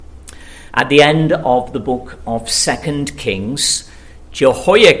At the end of the book of 2 Kings,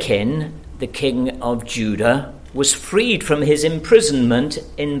 Jehoiakim, the king of Judah, was freed from his imprisonment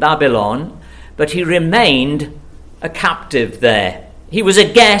in Babylon, but he remained a captive there. He was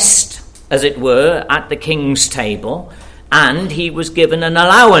a guest, as it were, at the king's table, and he was given an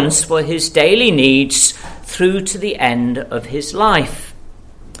allowance for his daily needs through to the end of his life.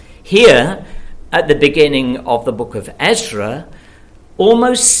 Here, at the beginning of the book of Ezra,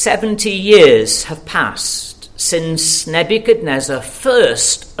 almost 70 years have passed since Nebuchadnezzar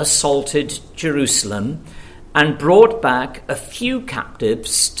first assaulted Jerusalem and brought back a few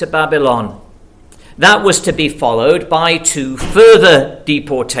captives to Babylon. That was to be followed by 2 further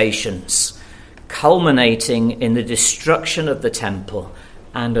deportations, culminating in the destruction of the temple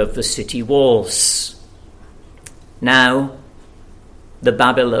and of the city walls. Now, the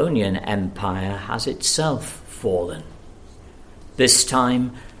Babylonian Empire has itself fallen, this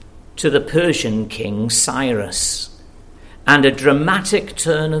time to the Persian king Cyrus, and a dramatic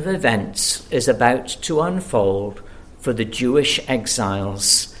turn of events is about to unfold for the Jewish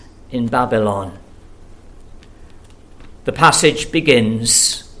exiles in Babylon. The passage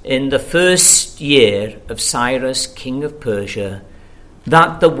begins in the first year of Cyrus, king of Persia,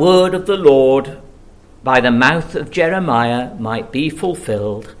 that the word of the Lord by the mouth of Jeremiah might be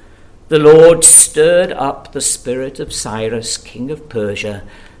fulfilled. The Lord stirred up the spirit of Cyrus, king of Persia,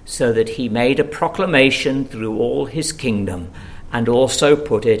 so that he made a proclamation through all his kingdom and also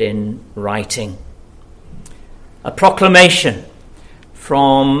put it in writing. A proclamation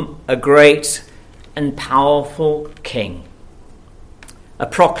from a great and powerful king. A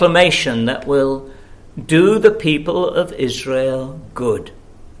proclamation that will do the people of Israel good.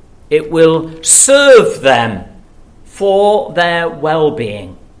 It will serve them for their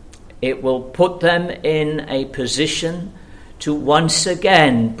well-being. It will put them in a position to once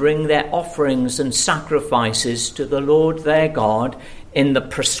again bring their offerings and sacrifices to the Lord their God in the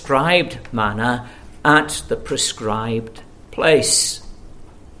prescribed manner at the prescribed place.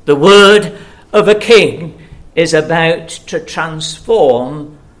 The word of a king is about to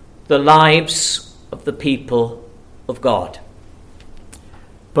transform the lives of the people of God.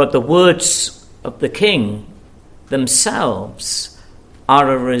 But the words of the king themselves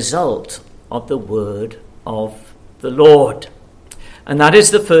are a result of the word of the Lord. And that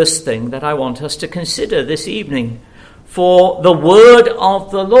is the first thing that I want us to consider this evening. For the word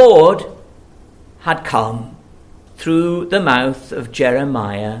of the Lord had come through the mouth of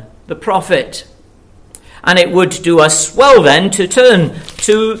Jeremiah the prophet. And it would do us well then to turn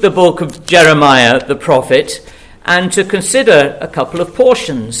to the book of Jeremiah the prophet and to consider a couple of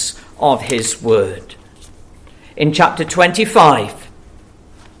portions of his word. In chapter 25,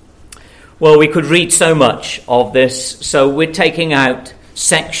 well, we could read so much of this, so we're taking out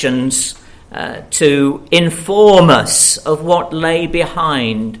sections to inform us of what lay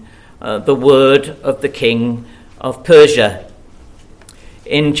behind the word of the king of Persia.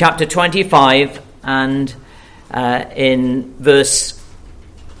 In chapter 25 and in verse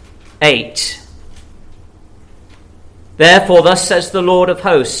 8, "Therefore thus says the Lord of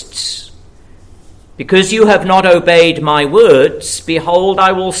hosts, because you have not obeyed my words, behold,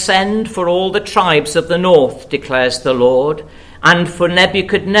 I will send for all the tribes of the north, declares the Lord, and for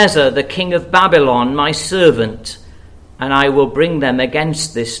Nebuchadnezzar, the king of Babylon, my servant, and I will bring them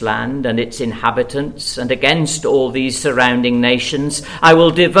against this land and its inhabitants, and against all these surrounding nations. I will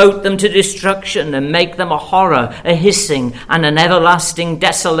devote them to destruction and make them a horror, a hissing, and an everlasting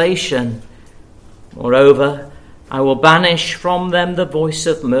desolation. Moreover, I will banish from them the voice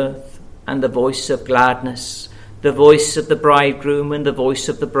of mirth and the voice of gladness, the voice of the bridegroom and the voice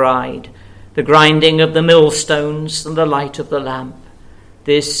of the bride, the grinding of the millstones and the light of the lamp.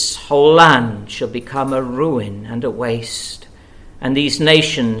 This whole land shall become a ruin and a waste, and these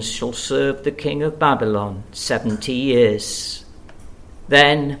nations shall serve the king of Babylon 70 years.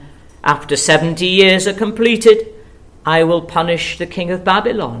 Then, after 70 years are completed, I will punish the king of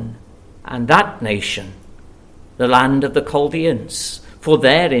Babylon and that nation, the land of the Chaldeans, for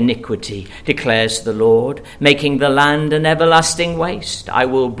their iniquity, declares the Lord, making the land an everlasting waste. I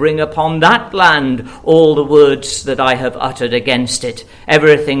will bring upon that land all the words that I have uttered against it,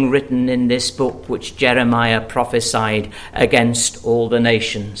 everything written in this book which Jeremiah prophesied against all the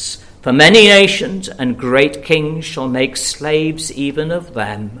nations. For many nations and great kings shall make slaves even of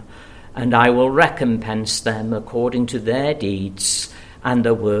them, and I will recompense them according to their deeds and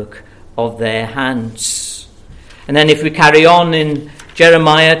the work of their hands." And then if we carry on in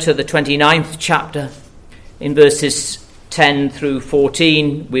Jeremiah to the 29th chapter, in verses 10 through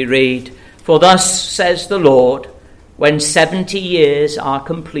 14, we read, "For thus says the Lord, when 70 years are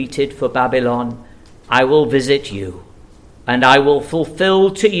completed for Babylon, I will visit you, and I will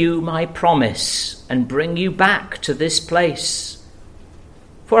fulfill to you my promise and bring you back to this place.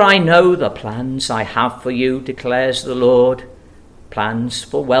 For I know the plans I have for you, declares the Lord, plans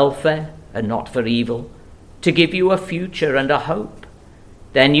for welfare and not for evil, to give you a future and a hope.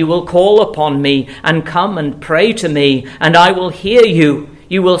 Then you will call upon me and come and pray to me, and I will hear you.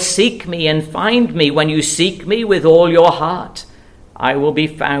 You will seek me and find me when you seek me with all your heart. I will be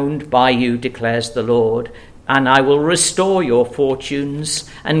found by you, declares the Lord, and I will restore your fortunes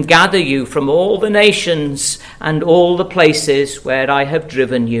and gather you from all the nations and all the places where I have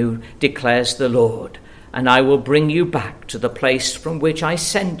driven you, declares the Lord, and I will bring you back to the place from which I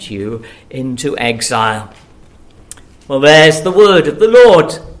sent you into exile. Well, there's the word of the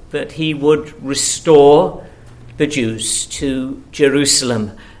Lord, that he would restore the Jews to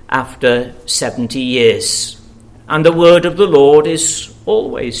Jerusalem after 70 years. And the word of the Lord is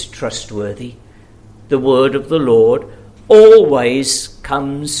always trustworthy. The word of the Lord always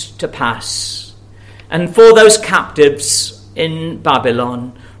comes to pass. And for those captives in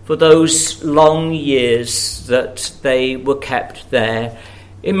Babylon, for those long years that they were kept there,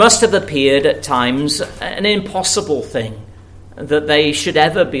 it must have appeared at times an impossible thing that they should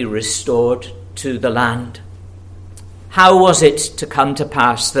ever be restored to the land. How was it to come to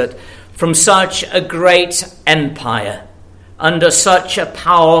pass that from such a great empire, under such a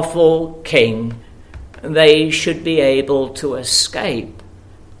powerful king, they should be able to escape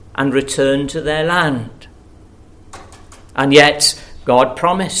and return to their land? And yet God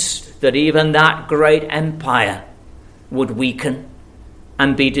promised that even that great empire would weaken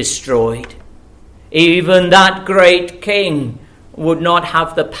and be destroyed. Even that great king would not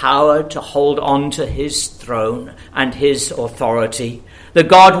have the power to hold on to his throne and his authority. That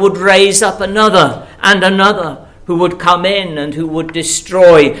God would raise up another and another who would come in and who would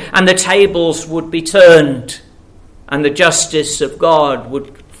destroy, and the tables would be turned, and the justice of God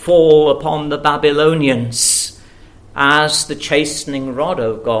would fall upon the Babylonians, as the chastening rod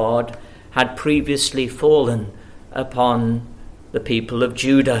of God had previously fallen upon the people of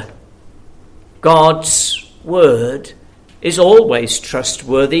Judah. God's word is always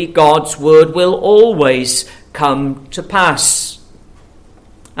trustworthy. God's word will always come to pass.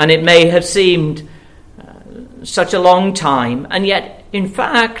 And it may have seemed such a long time, and yet, in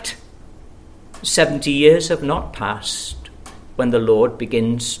fact, 70 years have not passed when the Lord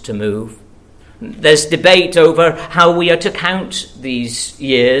begins to move. There's debate over how we are to count these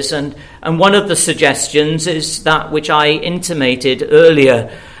years, and one of the suggestions is that which I intimated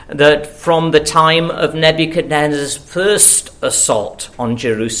earlier, that from the time of Nebuchadnezzar's first assault on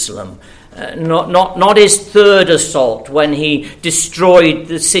Jerusalem, not his third assault when he destroyed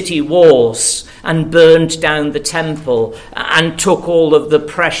the city walls and burned down the temple and took all of the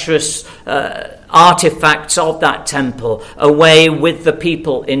precious artifacts of that temple away with the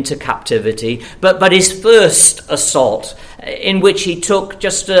people into captivity, but his first assault, in which he took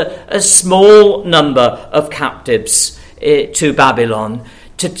just a small number of captives to Babylon,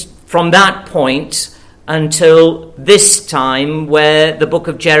 from that point until this time where the book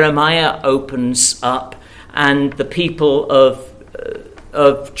of Jeremiah opens up and the people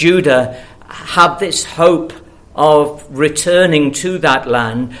of Judah have this hope of returning to that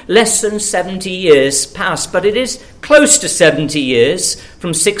land. Less than 70 years pass, but it is close to 70 years,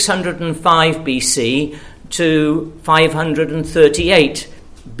 from 605 BC to 538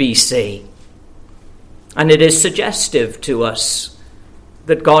 BC. And it is suggestive to us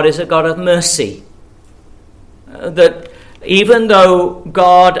that God is a God of mercy. That even though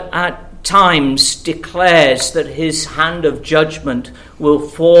God at times declares that his hand of judgment will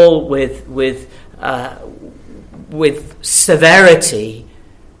fall with severity,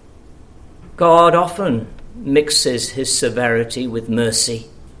 God often mixes his severity with mercy.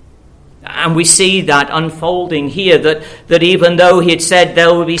 And we see that unfolding here, that even though he had said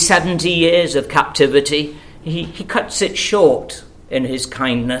there will be 70 years of captivity, he cuts it short in his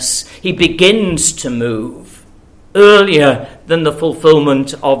kindness. He begins to move earlier than the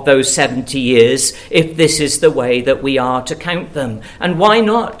fulfillment of those 70 years, if this is the way that we are to count them. And why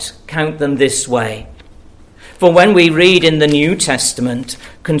not count them this way? For when we read in the New Testament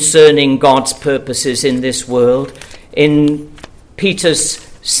concerning God's purposes in this world, in Peter's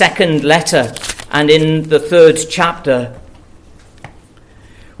second letter and in the 3rd chapter,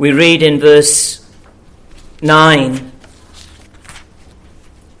 we read in verse 9,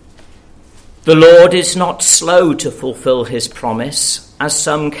 "The Lord is not slow to fulfill his promise, as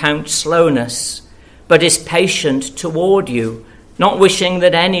some count slowness, but is patient toward you, not wishing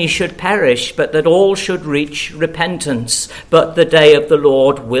that any should perish, but that all should reach repentance. But the day of the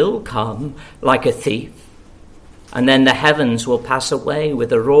Lord will come like a thief. And then the heavens will pass away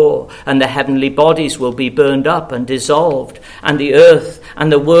with a roar, and the heavenly bodies will be burned up and dissolved, and the earth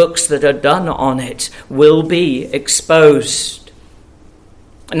and the works that are done on it will be exposed.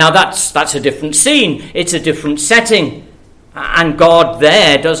 Now that's a different scene. It's a different setting. And God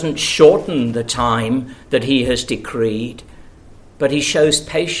there doesn't shorten the time that he has decreed, but he shows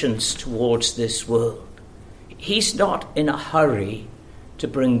patience towards this world. He's not in a hurry to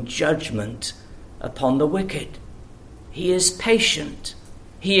bring judgment upon the wicked. He is patient.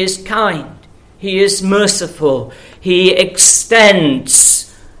 He is kind. He is merciful. He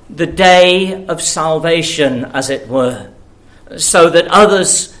extends the day of salvation, as it were, so that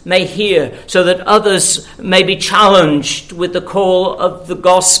others may hear, so that others may be challenged with the call of the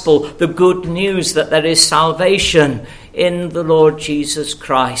gospel, the good news that there is salvation in the Lord Jesus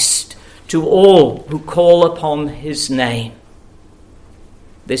Christ to all who call upon his name.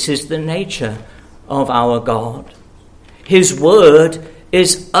 This is the nature of our God. His word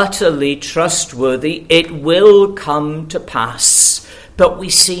is utterly trustworthy. It will come to pass. But we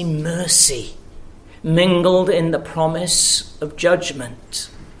see mercy mingled in the promise of judgment.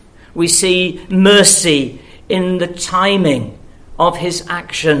 We see mercy in the timing of his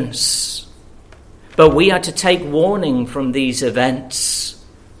actions. But we are to take warning from these events.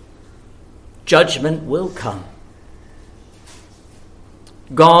 Judgment will come.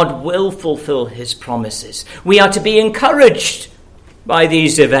 God will fulfill his promises. We are to be encouraged by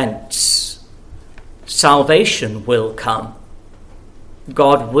these events. Salvation will come.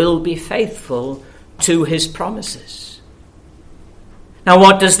 God will be faithful to his promises. Now,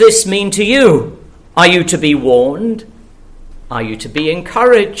 what does this mean to you? Are you to be warned? Are you to be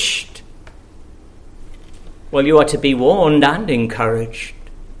encouraged? Well, you are to be warned and encouraged.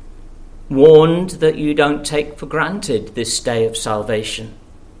 Warned that you don't take for granted this day of salvation,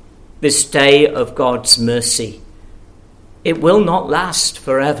 this day of God's mercy. It will not last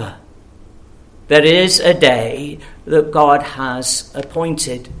forever. There is a day that God has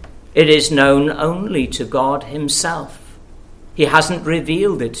appointed. It is known only to God himself. He hasn't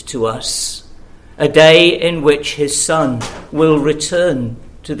revealed it to us. A day in which his Son will return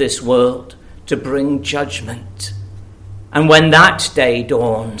to this world to bring judgment. And when that day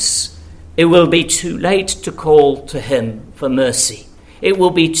dawns, it will be too late to call to him for mercy. It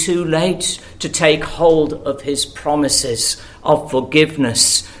will be too late to take hold of his promises of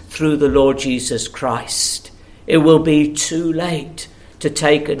forgiveness through the Lord Jesus Christ. It will be too late to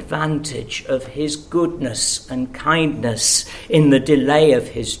take advantage of his goodness and kindness in the delay of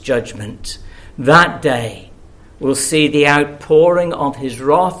his judgment. That day will see the outpouring of his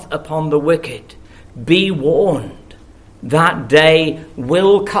wrath upon the wicked. Be warned. That day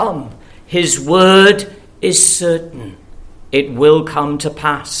will come. His word is certain. It will come to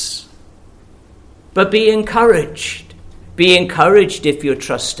pass. But be encouraged. Be encouraged if you're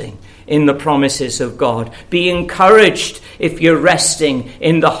trusting in the promises of God. Be encouraged if you're resting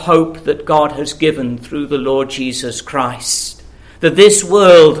in the hope that God has given through the Lord Jesus Christ. That this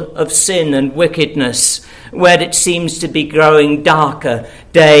world of sin and wickedness, where it seems to be growing darker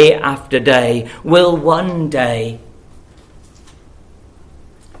day after day, will one day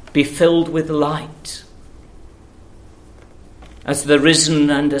be filled with light as the risen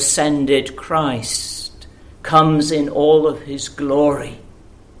and ascended Christ comes in all of his glory,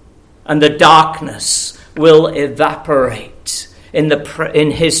 and the darkness will evaporate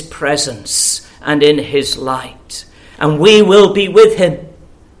in his presence and in his light, and we will be with him,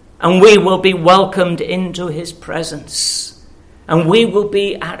 and we will be welcomed into his presence, and we will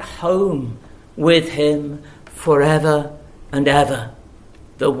be at home with him forever and ever.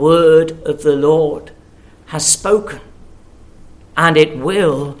 The word of the Lord has spoken, and it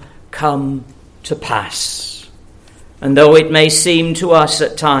will come to pass. And though it may seem to us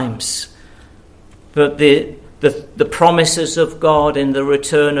at times that the promises of God in the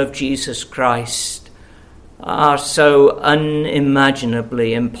return of Jesus Christ are so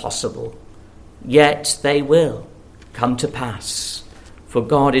unimaginably impossible, yet they will come to pass, for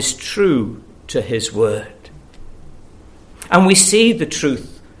God is true to his word. And we see the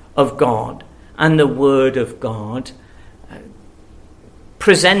truth of God and the word of God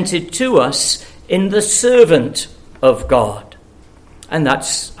presented to us in the servant of God. And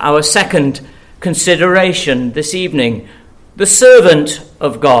that's our second consideration this evening, the servant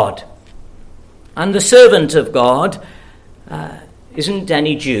of God. And the servant of God isn't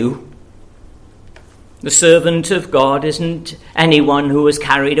any Jew. The servant of God isn't anyone who was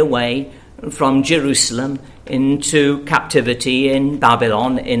carried away from Jerusalem into captivity in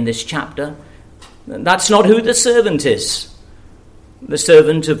Babylon in this chapter. That's not who the servant is. The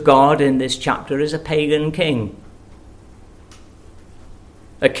servant of God in this chapter is a pagan king.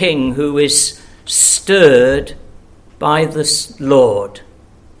 A king who is stirred by the Lord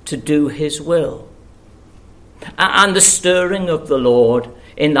to do his will. And the stirring of the Lord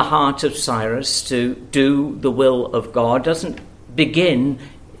in the heart of Cyrus to do the will of God doesn't begin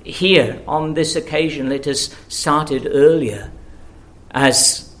here on this occasion. It has started earlier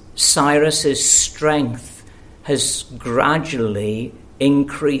as Cyrus's strength has gradually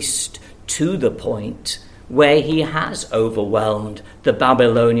increased to the point where he has overwhelmed the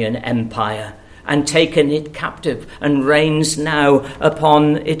Babylonian Empire and taken it captive and reigns now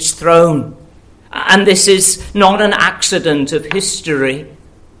upon its throne. And this is not an accident of history.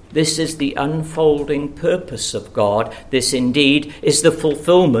 This is the unfolding purpose of God. This indeed is the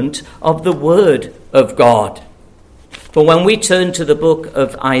fulfillment of the word of God. But when we turn to the book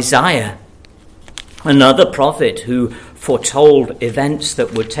of Isaiah, another prophet who foretold events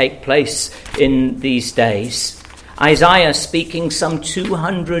that would take place in these days, Isaiah, speaking some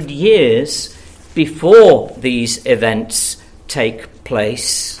 200 years before these events take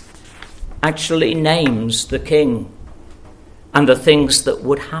place, actually names the king and the things that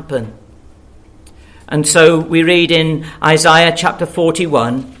would happen. And so we read in Isaiah chapter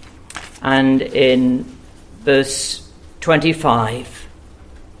 41 and in verse 25,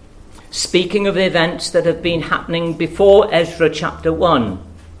 speaking of events that have been happening before Ezra chapter 1,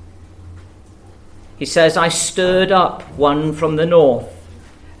 he says, I stirred up one from the north,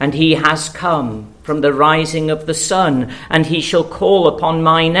 and he has come from the rising of the sun, and he shall call upon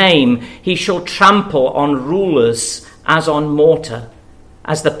my name. He shall trample on rulers as on mortar,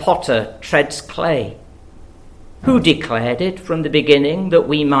 as the potter treads clay. Who declared it from the beginning that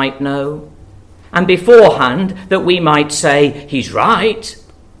we might know, and beforehand that we might say, he's right?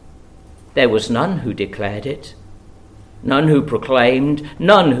 There was none who declared it, none who proclaimed,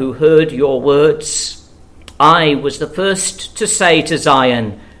 none who heard your words. I was the first to say to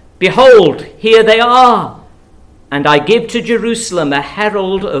Zion, behold, here they are, and I give to Jerusalem a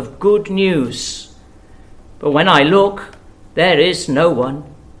herald of good news. But when I look, there is no one.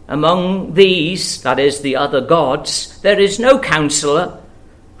 Among these, that is, the other gods, there is no counselor,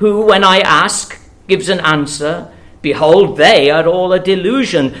 who, when I ask, gives an answer. Behold, they are all a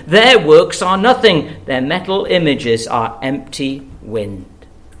delusion. Their works are nothing. Their metal images are empty wind.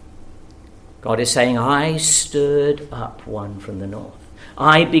 God is saying, I stirred up one from the north.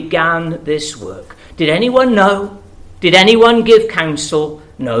 I began this work. Did anyone know? Did anyone give counsel?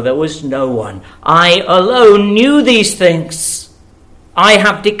 No, there was no one. I alone knew these things. I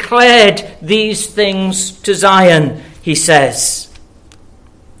have declared these things to Zion, he says.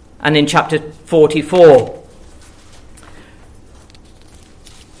 And in chapter 44,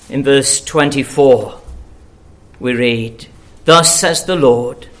 in verse 24, we read, thus says the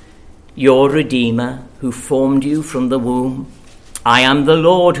Lord, your Redeemer, who formed you from the womb. I am the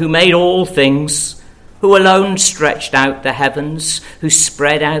Lord who made all things, who alone stretched out the heavens, who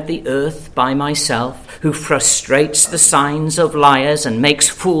spread out the earth by myself, who frustrates the signs of liars and makes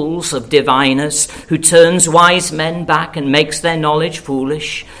fools of diviners, who turns wise men back and makes their knowledge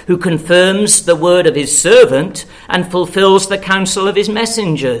foolish, who confirms the word of his servant and fulfills the counsel of his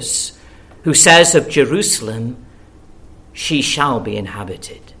messengers, who says of Jerusalem, she shall be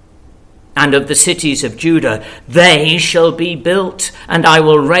inhabited, and of the cities of Judah, they shall be built, and I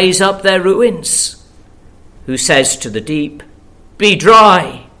will raise up their ruins, who says to the deep, be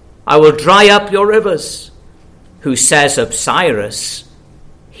dry, I will dry up your rivers, who says of Cyrus,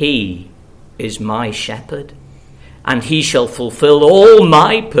 he is my shepherd, and he shall fulfill all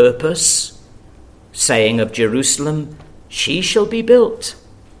my purpose, saying of Jerusalem, she shall be built,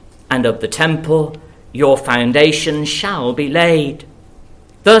 and of the temple, your foundation shall be laid.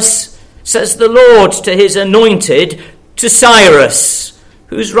 Thus says the Lord to his anointed, to Cyrus,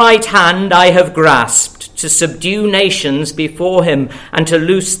 whose right hand I have grasped, to subdue nations before him, and to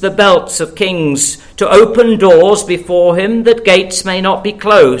loose the belts of kings, to open doors before him, that gates may not be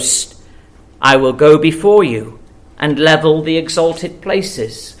closed. I will go before you, and level the exalted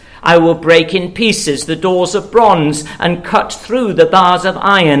places. I will break in pieces the doors of bronze, and cut through the bars of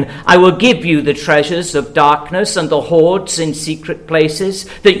iron. I will give you the treasures of darkness and the hoards in secret places,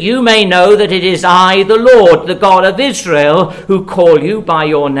 that you may know that it is I, the Lord, the God of Israel, who call you by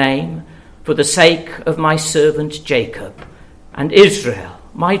your name, for the sake of my servant Jacob and Israel,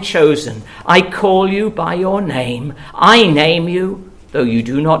 my chosen. I call you by your name. I name you, though you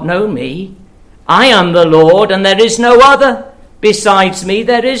do not know me. I am the Lord, and there is no other. Besides me,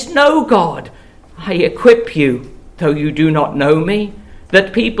 there is no God. I equip you, though you do not know me,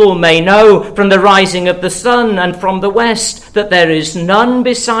 that people may know from the rising of the sun and from the west that there is none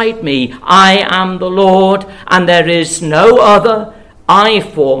beside me. I am the Lord, and there is no other. I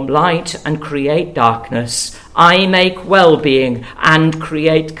form light and create darkness. I make well-being and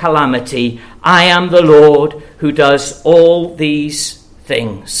create calamity. I am the Lord who does all these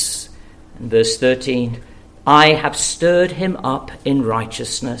things. And verse 13, I have stirred him up in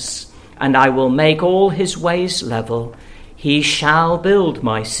righteousness, and I will make all his ways level. He shall build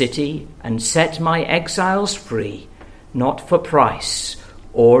my city and set my exiles free, not for price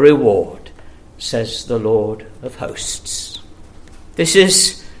or reward, says the Lord of hosts. This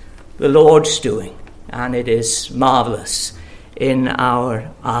is the Lord's doing, and it is marvelous in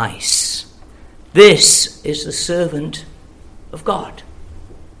our eyes. This is the servant of God.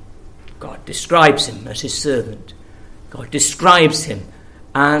 God describes him as his servant. God describes him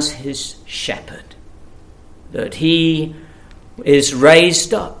as his shepherd. That he is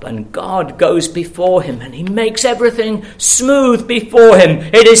raised up and God goes before him and he makes everything smooth before him.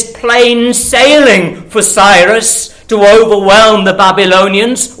 It is plain sailing for Cyrus to overwhelm the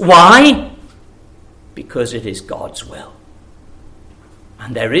Babylonians. Why? Because it is God's will.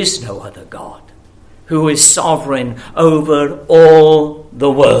 And there is no other God who is sovereign over all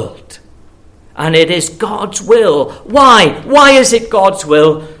the world. And it is God's will. Why? Why is it God's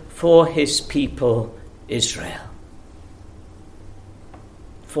will? For his people Israel.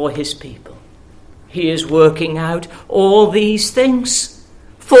 For his people. He is working out all these things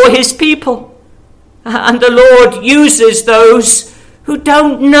for his people. And the Lord uses those who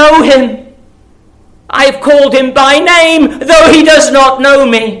don't know him. I have called him by name, though he does not know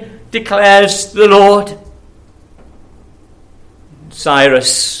me, declares the Lord.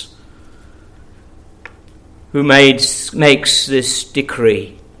 Cyrus, who makes this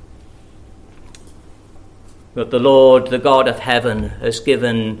decree, that the Lord, the God of heaven, has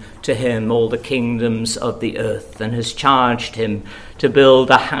given to him all the kingdoms of the earth and has charged him to build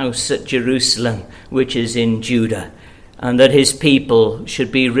a house at Jerusalem, which is in Judah, and that his people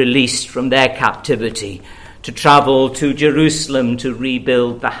should be released from their captivity to travel to Jerusalem to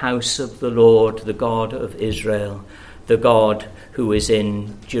rebuild the house of the Lord, the God of Israel, the God who is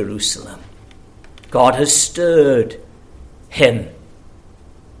in Jerusalem. God has stirred him.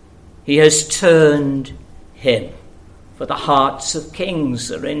 He has turned him, for the hearts of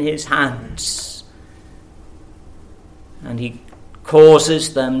kings are in his hands, and he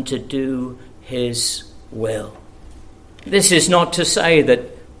causes them to do his will. This is not to say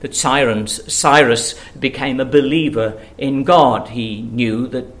that Cyrus became a believer in God. He knew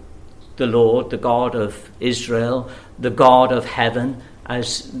that the Lord, the God of Israel, the God of heaven,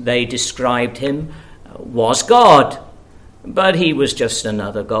 as they described him, was God, but he was just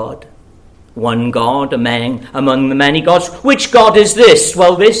another God. One God among the many gods. Which God is this?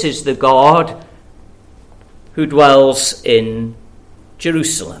 Well, this is the God who dwells in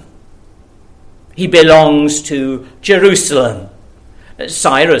Jerusalem. He belongs to Jerusalem.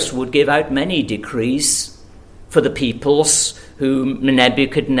 Cyrus would give out many decrees for the peoples whom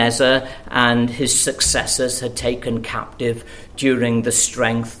Nebuchadnezzar and his successors had taken captive during the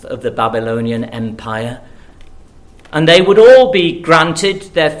strength of the Babylonian Empire. And they would all be granted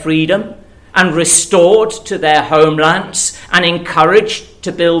their freedom and restored to their homelands and encouraged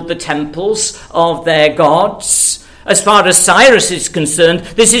to build the temples of their gods. As far as Cyrus is concerned,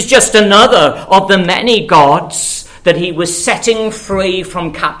 this is just another of the many gods that he was setting free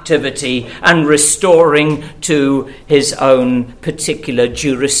from captivity and restoring to his own particular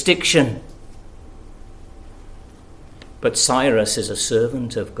jurisdiction. But Cyrus is a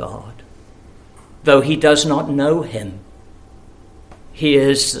servant of God, though he does not know him. He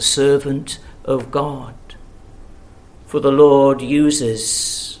is the servant of God. For the Lord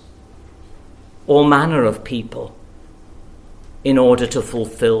uses all manner of people in order to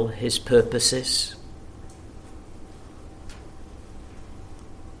fulfill his purposes.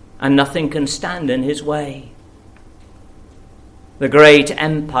 And nothing can stand in his way. The great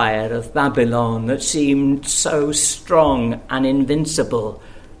empire of Babylon that seemed so strong and invincible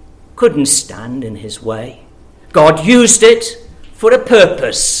couldn't stand in his way. God used it for a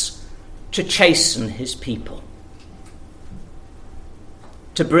purpose, to chasten his people,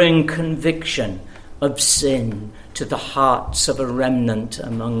 to bring conviction of sin to the hearts of a remnant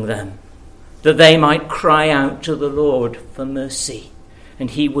among them, that they might cry out to the Lord for mercy, and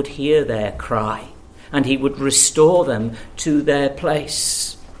he would hear their cry, and he would restore them to their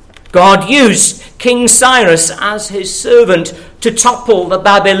place. God used King Cyrus as his servant to topple the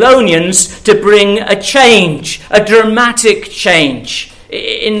Babylonians, to bring a change, a dramatic change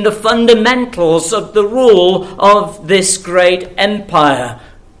in the fundamentals of the rule of this great empire,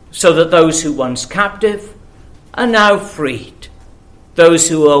 so that those who once captive are now freed. Those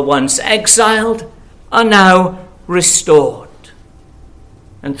who were once exiled are now restored.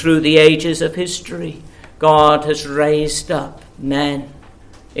 And through the ages of history, God has raised up men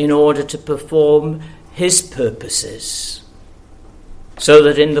in order to perform his purposes, so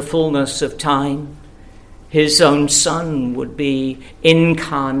that in the fullness of time, his own Son would be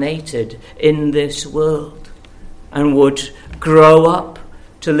incarnated in this world and would grow up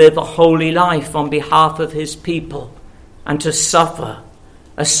to live a holy life on behalf of his people and to suffer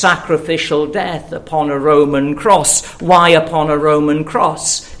a sacrificial death upon a Roman cross. Why upon a Roman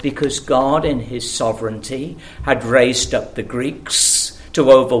cross? Because God, in his sovereignty, had raised up the Greeks to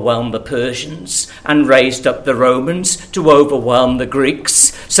overwhelm the Persians and raised up the Romans to overwhelm the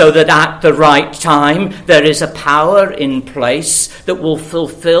Greeks, so that at the right time there is a power in place that will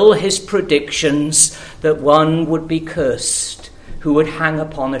fulfill his predictions that one would be cursed who would hang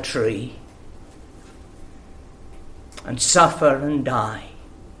upon a tree and suffer and die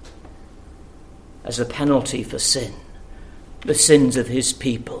as a penalty for sin, the sins of his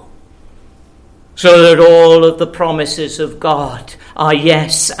people, so that all of the promises of God are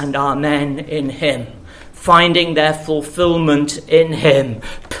yes and amen in him, finding their fulfillment in him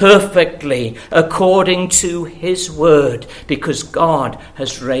perfectly according to his word, because God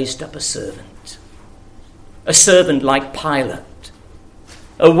has raised up a servant like Pilate,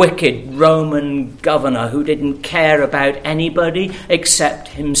 a wicked Roman governor who didn't care about anybody except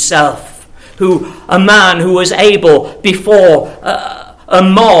himself, a man who was able before a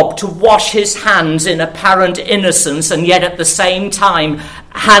mob to wash his hands in apparent innocence, and yet at the same time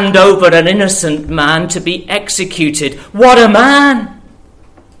hand over an innocent man to be executed. What a man!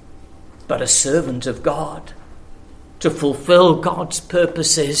 But a servant of God, to fulfill God's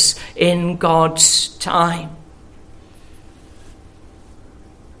purposes in God's time.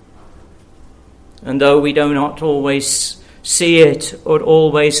 And though we do not always see it or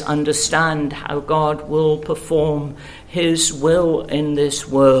always understand how God will perform his will in this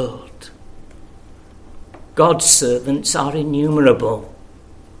world, God's servants are innumerable.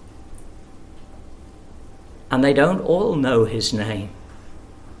 And they don't all know his name.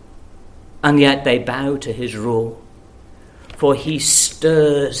 And yet they bow to his rule. For he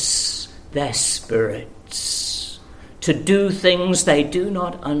stirs their spirits to do things they do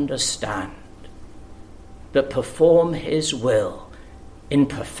not understand, that perform his will in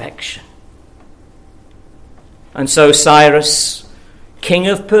perfection. And so Cyrus, king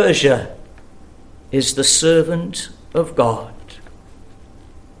of Persia, is the servant of God,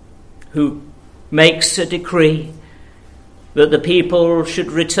 who makes a decree that the people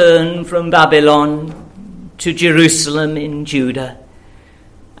should return from Babylon to Jerusalem in Judah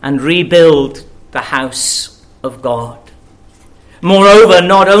and rebuild the house of God. Moreover,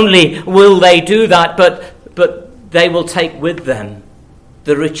 not only will they do that, but they will take with them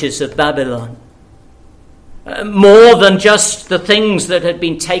the riches of Babylon. More than just the things that had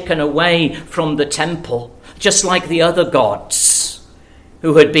been taken away from the temple, just like the other gods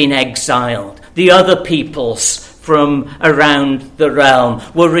who had been exiled. The other peoples from around the realm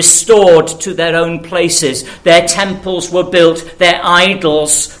were restored to their own places. Their temples were built, their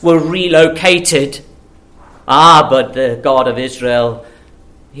idols were relocated. But the God of Israel,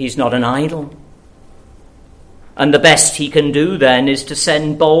 he's not an idol. And the best he can do then is to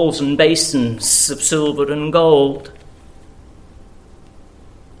send bowls and basins of silver and gold.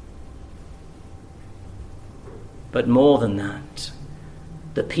 But more than that,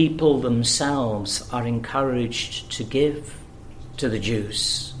 the people themselves are encouraged to give to the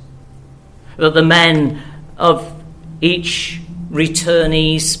Jews. That the men of each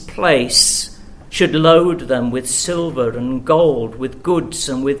returnee's place should load them with silver and gold, with goods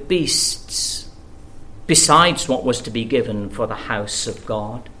and with beasts, besides what was to be given for the house of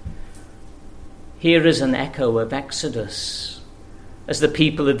God. Here is an echo of Exodus, as the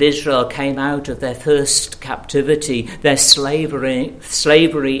people of Israel came out of their first captivity, their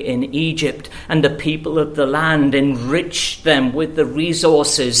slavery in Egypt, and the people of the land enriched them with the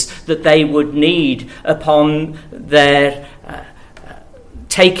resources that they would need upon their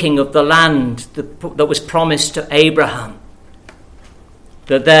taking of the land that was promised to Abraham,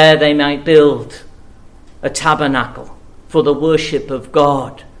 that there they might build a tabernacle for the worship of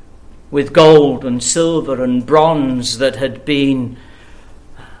God, with gold and silver and bronze that had been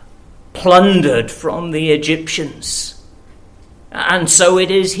plundered from the Egyptians. And so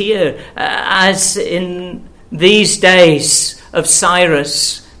it is here, as in these days of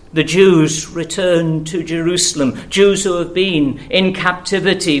Cyrus, The Jews return to Jerusalem. Jews who have been in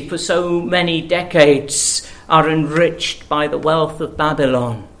captivity for so many decades are enriched by the wealth of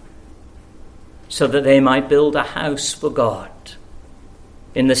Babylon so that they might build a house for God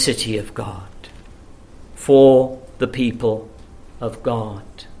in the city of God, for the people of God.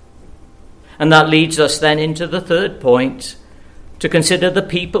 And that leads us then into the third point, to consider the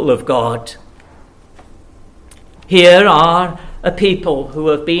people of God. Here are a people who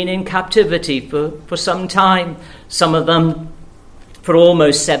have been in captivity for some time, some of them for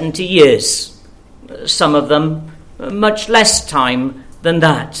almost 70 years, some of them much less time than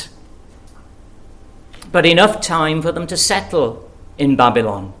that. But enough time for them to settle in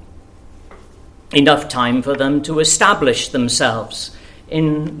Babylon, enough time for them to establish themselves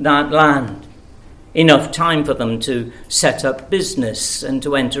in that land, enough time for them to set up business and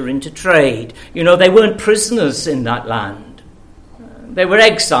to enter into trade. You know, they weren't prisoners in that land. They were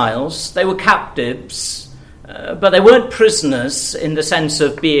exiles, they were captives, but they weren't prisoners in the sense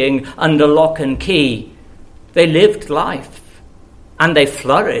of being under lock and key. They lived life, and they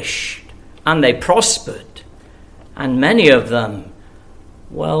flourished, and they prospered. And many of them,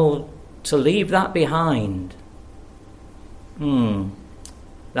 well, to leave that behind,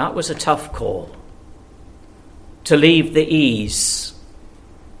 that was a tough call. To leave the ease,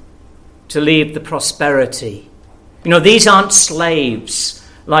 to leave the prosperity. You know, these aren't slaves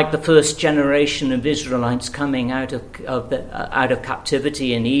like the first generation of Israelites coming out of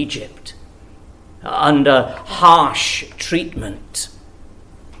captivity in Egypt under harsh treatment.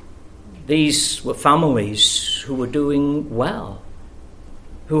 These were families who were doing well,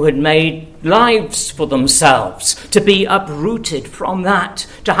 who had made lives for themselves. To be uprooted from that,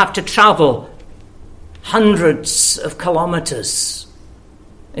 to have to travel hundreds of kilometers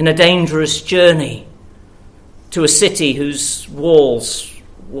in a dangerous journey to a city whose walls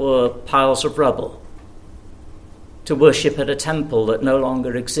were piles of rubble, to worship at a temple that no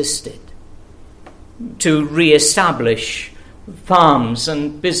longer existed, to re-establish farms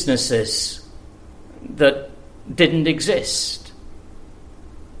and businesses that didn't exist.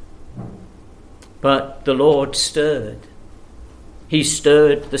 But the Lord stirred. He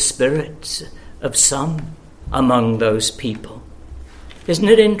stirred the spirits of some among those people. Isn't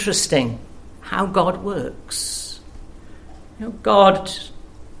it interesting how God works? You know, God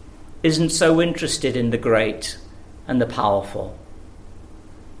isn't so interested in the great and the powerful.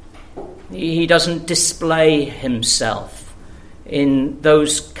 He doesn't display himself in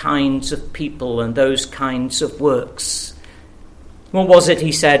those kinds of people and those kinds of works. What was it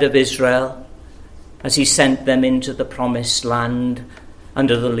he said of Israel as he sent them into the promised land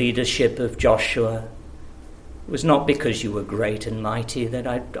under the leadership of Joshua? It was not because you were great and mighty that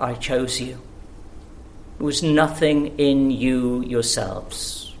I chose you. It was nothing in you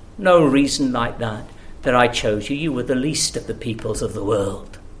yourselves. No reason like that I chose you. You were the least of the peoples of the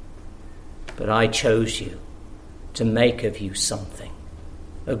world. But I chose you to make of you something,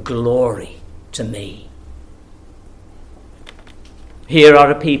 a glory to me. Here are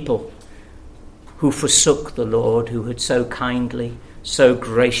a people who forsook the Lord, who had so kindly, so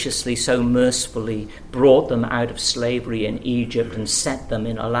graciously, so mercifully brought them out of slavery in Egypt and set them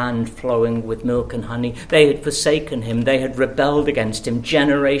in a land flowing with milk and honey. They had forsaken him. They had rebelled against him.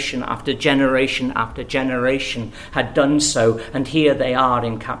 Generation after generation after generation had done so. And here they are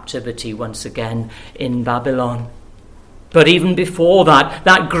in captivity once again in Babylon. But even before that,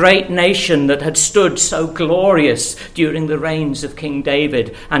 that great nation that had stood so glorious during the reigns of King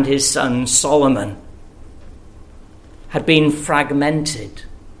David and his son Solomon had been fragmented,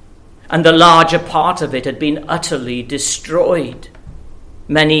 and the larger part of it had been utterly destroyed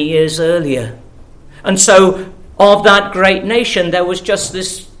many years earlier. And so of that great nation, there was just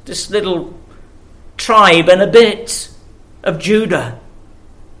this little tribe and a bit of Judah.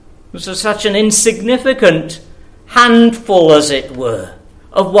 It was such an insignificant handful, as it were,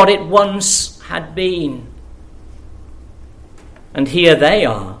 of what it once had been. And here they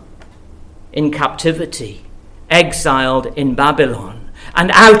are in captivity, exiled in Babylon.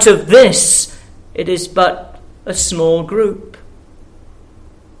 And out of this, it is but a small group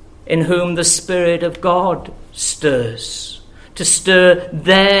in whom the Spirit of God stirs, to stir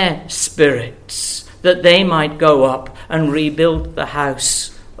their spirits, that they might go up and rebuild the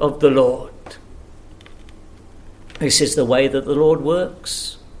house of the Lord. This is the way that the Lord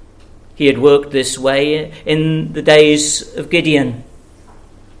works. He had worked this way in the days of Gideon,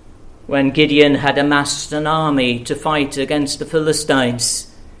 when Gideon had amassed an army to fight against the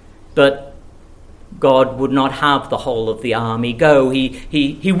Philistines. But God would not have the whole of the army go.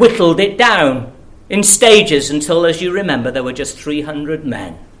 He whittled it down in stages until, as you remember, there were just 300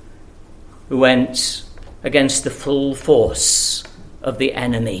 men who went against the full force of the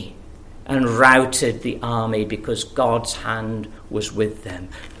enemy and routed the army because God's hand was with them.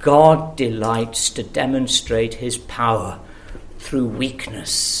 God delights to demonstrate his power through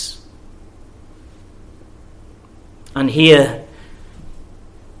weakness. And here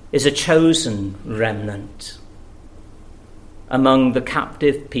is a chosen remnant among the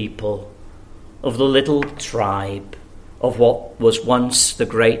captive people of the little tribe of what was once the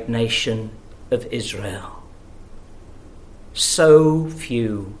great nation of Israel. So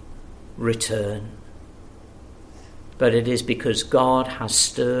few return, but it is because God has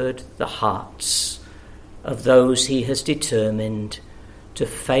stirred the hearts of those he has determined to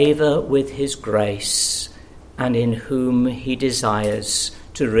favour with his grace and in whom he desires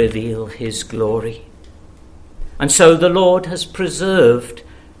to reveal his glory. And so the Lord has preserved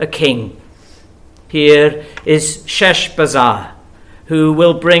a king. Here is Sheshbazzar, who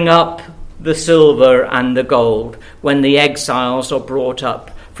will bring up the silver and the gold when the exiles are brought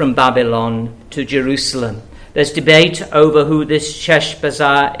up from Babylon to Jerusalem. There's debate over who this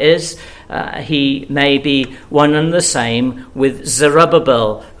Sheshbazzar is. He may be one and the same with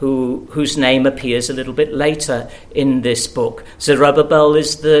Zerubbabel, whose name appears a little bit later in this book. Zerubbabel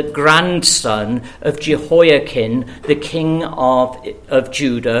is the grandson of Jehoiakim, the king of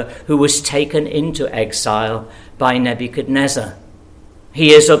Judah, who was taken into exile by Nebuchadnezzar.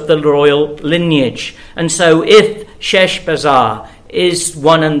 He is of the royal lineage. And so if Sheshbazzar is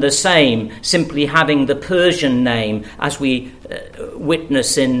one and the same, simply having the Persian name, as we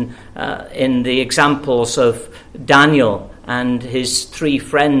witness in the examples of Daniel and his three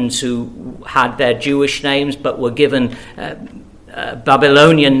friends who had their Jewish names but were given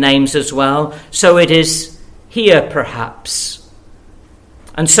Babylonian names as well. So it is here perhaps.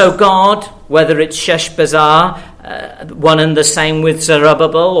 And so God, whether it's Sheshbazzar, one and the same with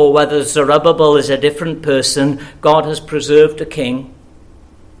Zerubbabel, or whether Zerubbabel is a different person, God has preserved a king.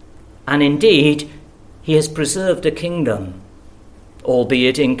 And indeed, he has preserved a kingdom,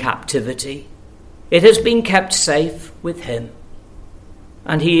 albeit in captivity. It has been kept safe with him,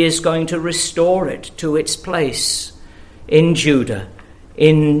 and he is going to restore it to its place in Judah,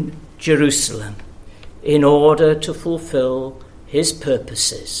 in Jerusalem, in order to fulfill his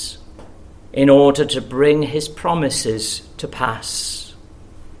purposes, in order to bring his promises to pass.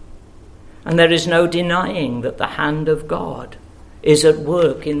 And there is no denying that the hand of God is at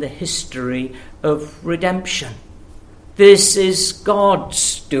work in the history of redemption. This is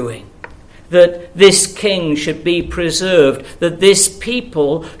God's doing, that this king should be preserved, that this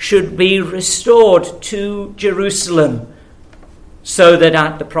people should be restored to Jerusalem, so that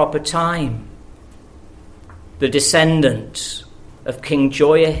at the proper time, the descendants of King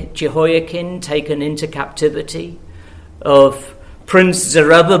Jehoiakim taken into captivity, of Prince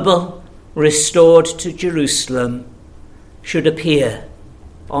Zerubbabel restored to Jerusalem, should appear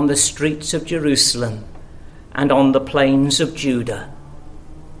on the streets of Jerusalem and on the plains of Judah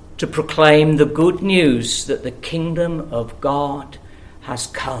to proclaim the good news that the kingdom of God has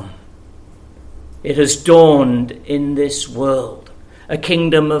come. It has dawned in this world, a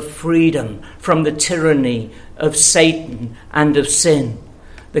kingdom of freedom from the tyranny of Satan and of sin,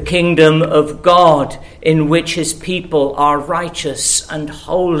 the kingdom of God in which his people are righteous and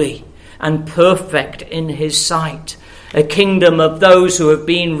holy and perfect in his sight, a kingdom of those who have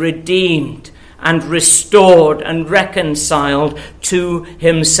been redeemed and restored and reconciled to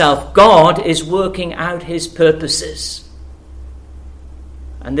himself. God is working out his purposes.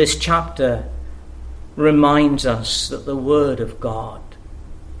 And this chapter reminds us that the word of God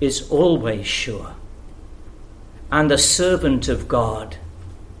is always sure. And the servant of God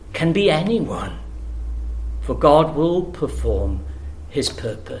can be anyone, for God will perform his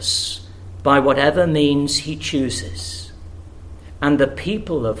purpose by whatever means he chooses. And the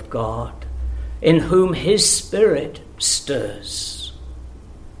people of God, in whom his Spirit stirs,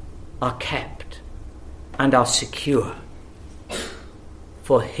 are kept and are secure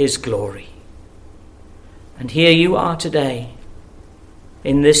for his glory. And here you are today,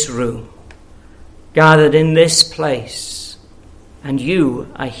 in this room, gathered in this place, and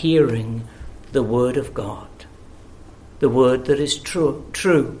you are hearing the word of God, the word that is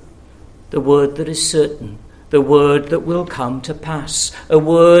true, the word that is certain, the word that will come to pass, a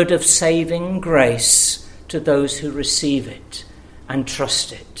word of saving grace to those who receive it and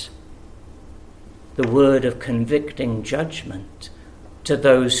trust it, the word of convicting judgment to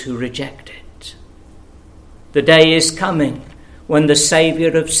those who reject it. The day is coming when the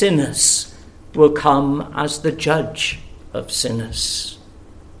Saviour of sinners will come as the judge of sinners.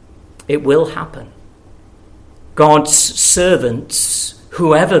 It will happen. God's servants,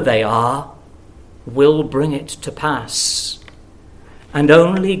 whoever they are, will bring it to pass. And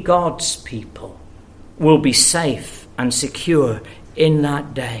only God's people will be safe and secure in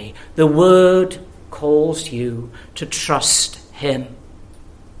that day. The word calls you to trust him.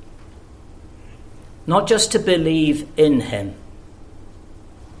 Not just to believe in him,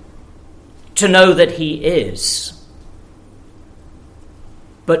 to know that he is,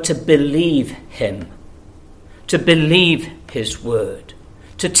 but to believe him, to believe his word,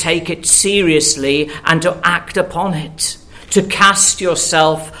 to take it seriously and to act upon it, to cast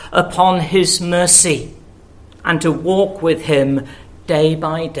yourself upon his mercy and to walk with him day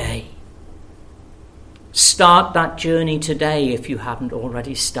by day. Start that journey today if you haven't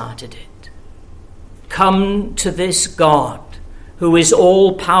already started it. Come to this God who is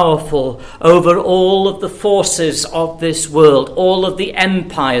all-powerful over all of the forces of this world, all of the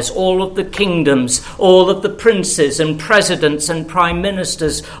empires, all of the kingdoms, all of the princes and presidents and prime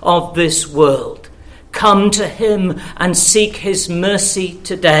ministers of this world. Come to him and seek his mercy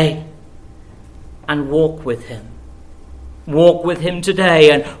today and walk with him. Walk with him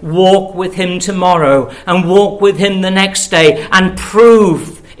today and walk with him tomorrow and walk with him the next day and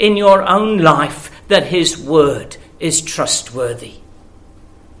prove in your own life that his word is trustworthy.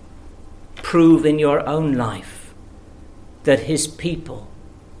 Prove in your own life that his people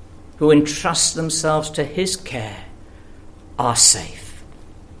who entrust themselves to his care are safe.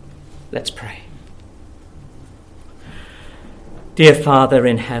 Let's pray. Dear Father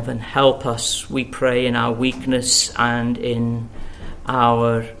in heaven, help us, we pray, in our weakness and in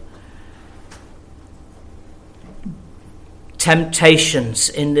our temptations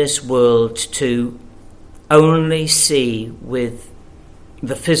in this world to only see with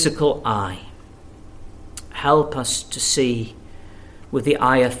the physical eye. Help us to see with the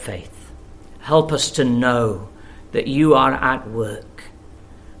eye of faith. Help us to know that you are at work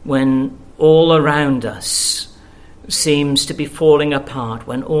when all around us seems to be falling apart,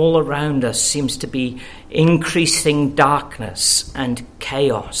 when all around us seems to be increasing darkness and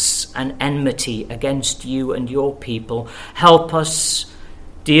chaos and enmity against you and your people. Help us,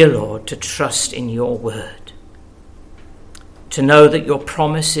 dear Lord, to trust in your word, to know that your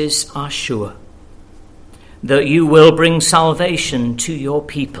promises are sure, that you will bring salvation to your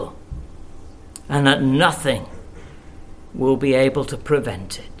people, and that nothing will be able to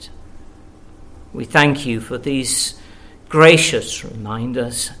prevent it. We thank you for these gracious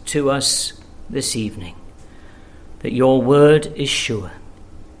reminders to us this evening, that your word is sure,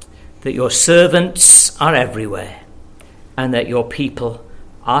 that your servants are everywhere, and that your people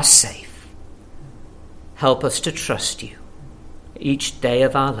are safe. Help us to trust you each day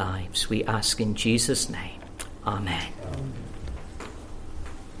of our lives, we ask in Jesus' name. Amen.